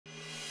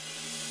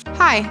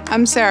Hi,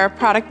 I'm Sarah,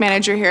 Product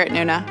Manager here at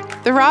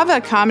Nuna. The RAVA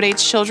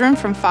accommodates children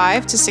from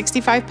 5 to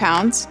 65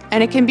 pounds,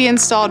 and it can be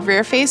installed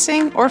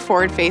rear-facing or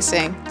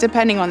forward-facing,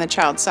 depending on the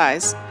child's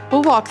size.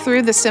 We'll walk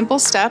through the simple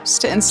steps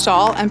to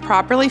install and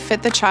properly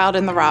fit the child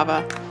in the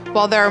RAVA.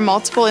 While there are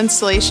multiple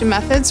installation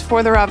methods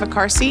for the RAVA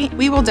car seat,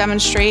 we will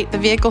demonstrate the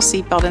vehicle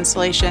seatbelt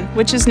installation,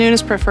 which is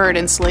Nuna's preferred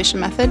installation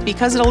method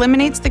because it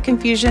eliminates the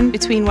confusion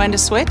between when to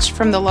switch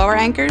from the lower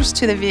anchors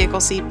to the vehicle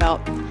seatbelt.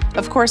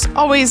 Of course,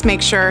 always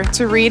make sure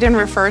to read and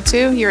refer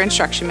to your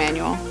instruction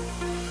manual.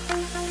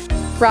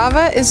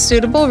 RAVA is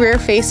suitable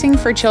rear-facing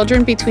for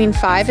children between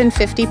 5 and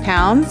 50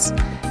 pounds.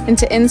 And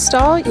to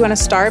install, you want to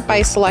start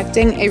by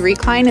selecting a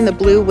recline in the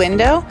blue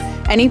window.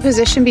 Any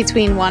position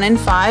between 1 and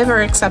 5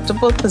 are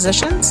acceptable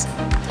positions.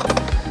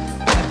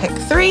 I pick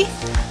 3.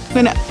 I'm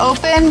going to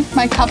open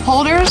my cup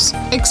holders,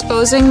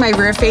 exposing my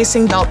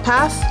rear-facing belt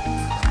path.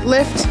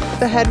 Lift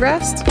the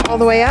headrest all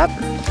the way up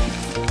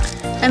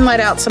and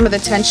let out some of the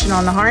tension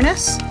on the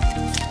harness.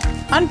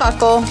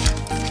 Unbuckle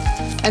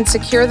and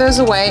secure those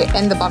away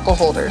in the buckle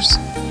holders.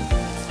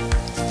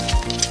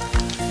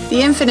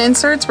 The infant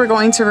inserts we're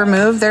going to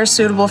remove. They're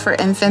suitable for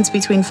infants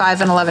between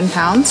 5 and 11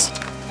 pounds.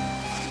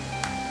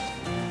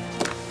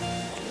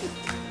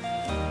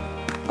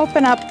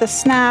 Open up the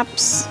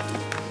snaps,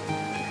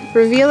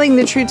 revealing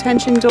the true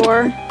tension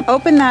door.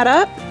 Open that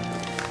up.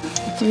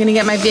 I'm going to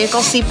get my vehicle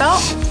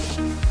seatbelt,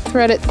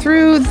 thread it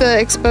through the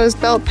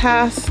exposed belt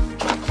path,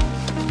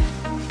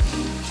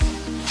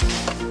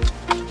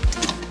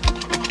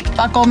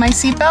 buckle my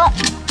seatbelt,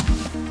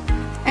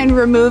 and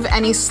remove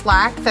any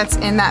slack that's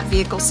in that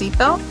vehicle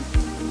seatbelt.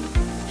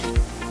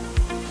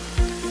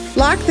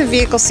 Lock the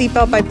vehicle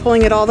seatbelt by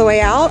pulling it all the way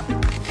out.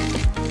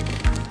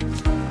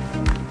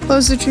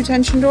 Close the true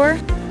tension door.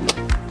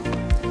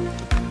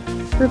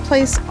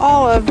 Replace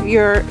all of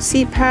your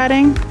seat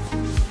padding.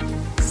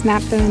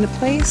 Snap them into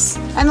place.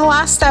 And the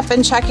last step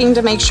in checking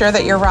to make sure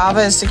that your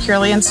RAVA is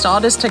securely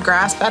installed is to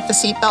grasp at the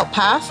seatbelt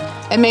path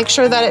and make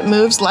sure that it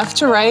moves left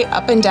to right,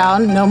 up and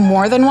down, no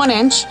more than 1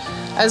 inch,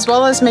 as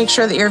well as make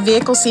sure that your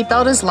vehicle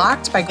seatbelt is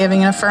locked by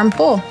giving it a firm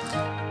pull.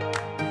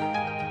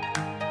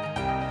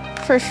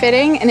 For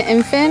fitting an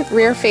infant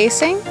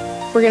rear-facing,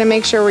 we're going to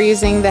make sure we're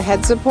using the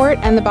head support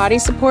and the body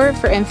support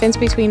for infants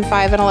between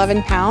 5 and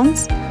 11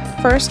 pounds.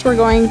 First, we're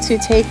going to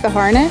take the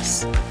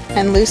harness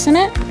and loosen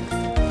it.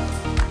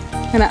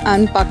 I'm going to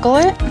unbuckle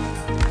it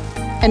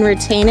and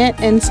retain it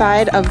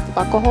inside of the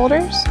buckle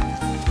holders.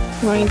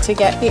 I'm going to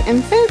get the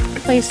infant,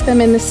 place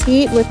them in the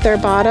seat with their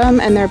bottom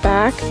and their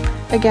back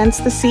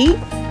against the seat.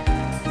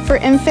 For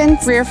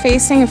infants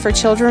rear-facing and for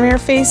children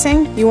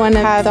rear-facing, you want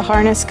to have the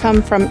harness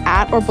come from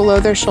at or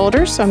below their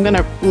shoulders. So I'm going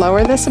to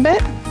lower this a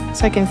bit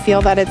so I can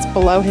feel that it's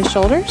below his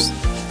shoulders.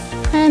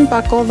 And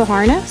buckle the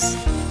harness.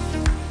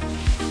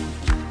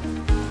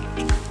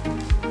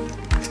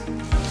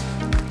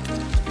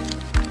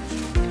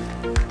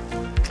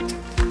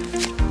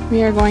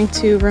 We are going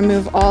to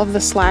remove all of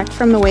the slack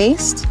from the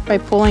waist by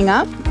pulling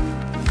up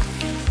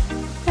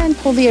and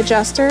pull the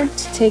adjuster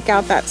to take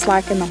out that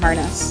slack in the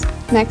harness.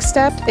 Next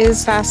step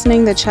is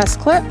fastening the chest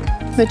clip.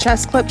 The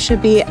chest clip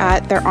should be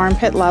at their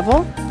armpit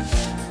level.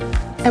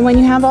 And when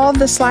you have all of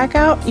the slack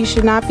out, you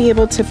should not be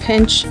able to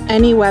pinch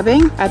any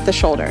webbing at the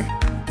shoulder.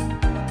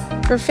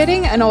 For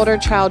fitting an older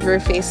child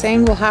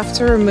rear-facing, we'll have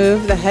to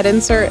remove the head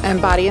insert and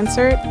body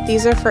insert.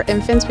 These are for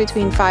infants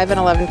between 5 and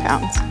 11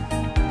 pounds.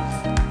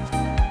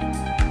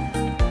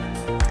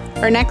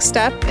 Our next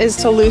step is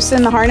to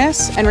loosen the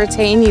harness and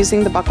retain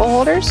using the buckle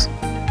holders.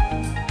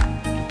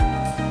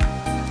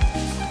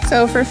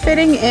 So for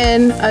fitting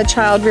in a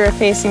child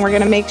rear-facing, we're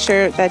going to make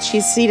sure that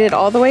she's seated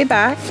all the way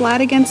back,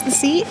 flat against the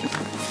seat.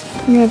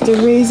 You're going to have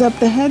to raise up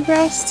the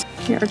headrest.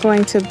 You're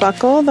going to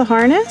buckle the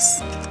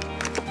harness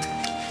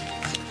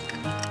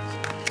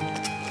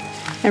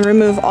and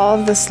remove all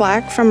of the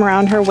slack from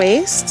around her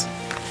waist.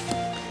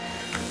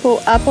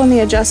 Pull up on the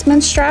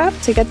adjustment strap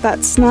to get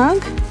that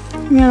snug.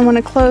 You're going to want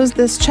to close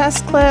this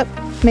chest clip,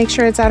 make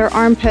sure it's at her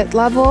armpit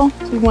level.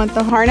 We want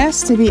the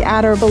harness to be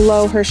at or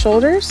below her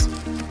shoulders.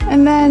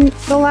 And then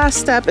the last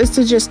step is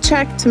to just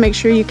check to make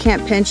sure you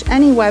can't pinch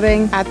any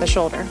webbing at the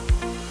shoulder.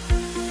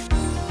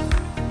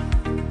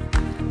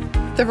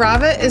 The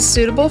RAVA is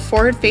suitable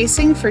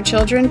forward-facing for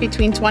children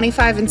between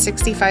 25 and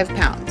 65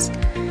 pounds.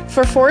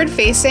 For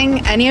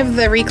forward-facing, any of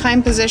the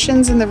recline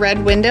positions in the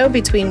red window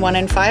between 1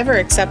 and 5 are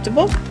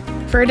acceptable.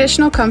 For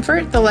additional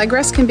comfort, the leg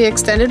rest can be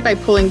extended by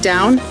pulling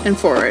down and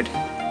forward.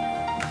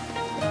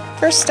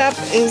 First step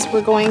is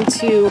we're going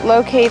to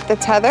locate the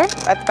tether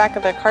at the back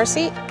of the car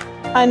seat.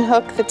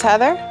 Unhook the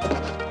tether,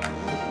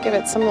 give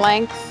it some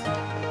length,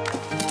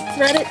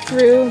 thread it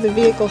through the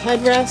vehicle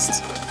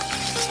headrest.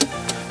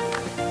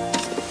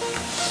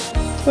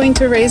 Going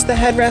to raise the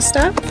headrest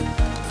up,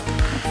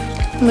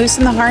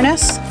 loosen the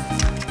harness,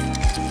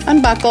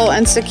 unbuckle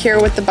and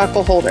secure with the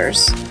buckle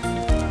holders.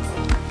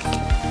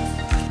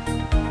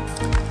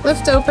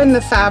 Lift open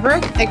the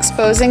fabric,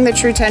 exposing the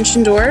true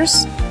tension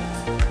doors,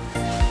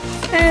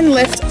 and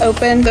lift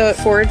open the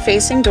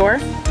forward-facing door.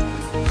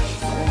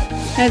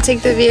 I'm going to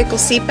take the vehicle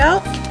seat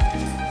belt,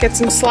 get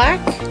some slack,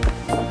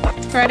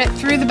 Thread it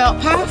through the belt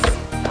path.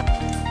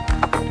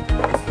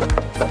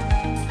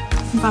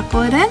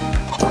 Buckle it in.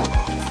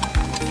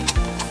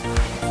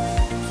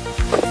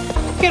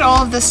 Get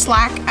all of the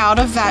slack out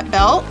of that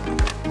belt.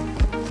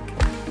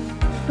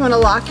 You want to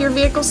lock your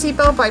vehicle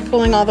seatbelt by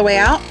pulling all the way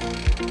out.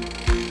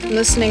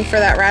 Listening for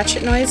that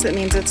ratchet noise, that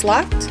means it's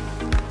locked.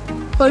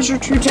 Close your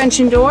true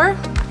tension door.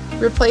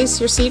 Replace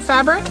your seat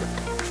fabric.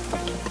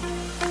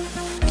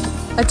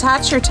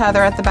 Attach your tether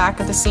at the back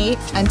of the seat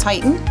and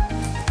tighten.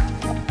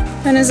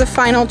 Then as a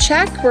final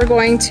check, we're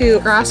going to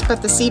grasp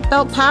at the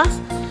seatbelt path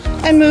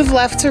and move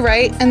left to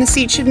right, and the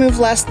seat should move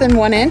less than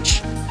 1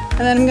 inch. And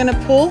then I'm going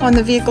to pull on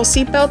the vehicle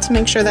seatbelt to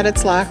make sure that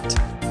it's locked.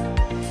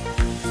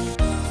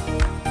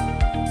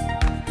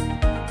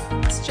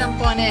 Let's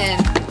jump on in.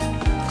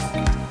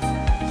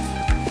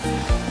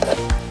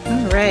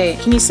 All right,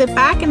 can you sit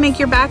back and make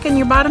your back and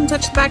your bottom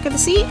touch the back of the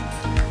seat?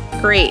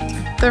 Great.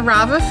 The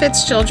RAVA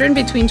fits children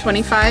between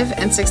 25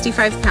 and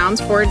 65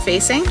 pounds forward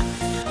facing.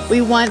 We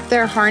want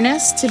their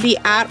harness to be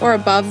at or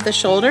above the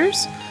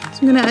shoulders. So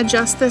I'm going to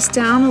adjust this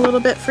down a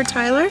little bit for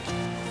Tyler.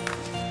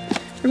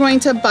 We're going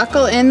to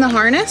buckle in the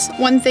harness.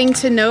 One thing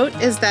to note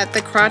is that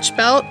the crotch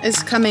belt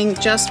is coming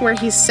just where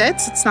he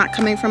sits. It's not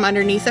coming from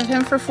underneath of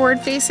him for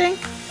forward facing.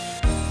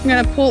 I'm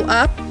going to pull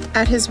up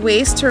at his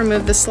waist to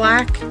remove the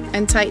slack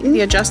and tighten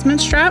the adjustment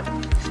strap.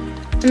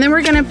 And then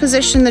we're going to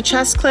position the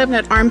chest clip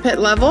at armpit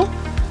level.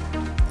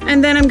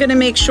 And then I'm going to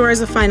make sure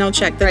as a final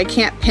check that I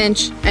can't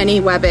pinch any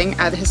webbing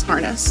at his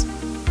harness.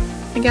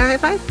 Can I get a high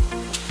five?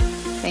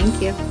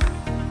 Thank you.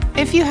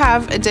 If you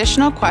have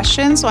additional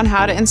questions on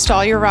how to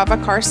install your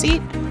RAVA car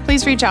seat,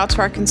 please reach out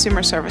to our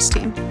consumer service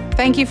team.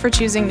 Thank you for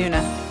choosing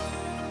Nuna.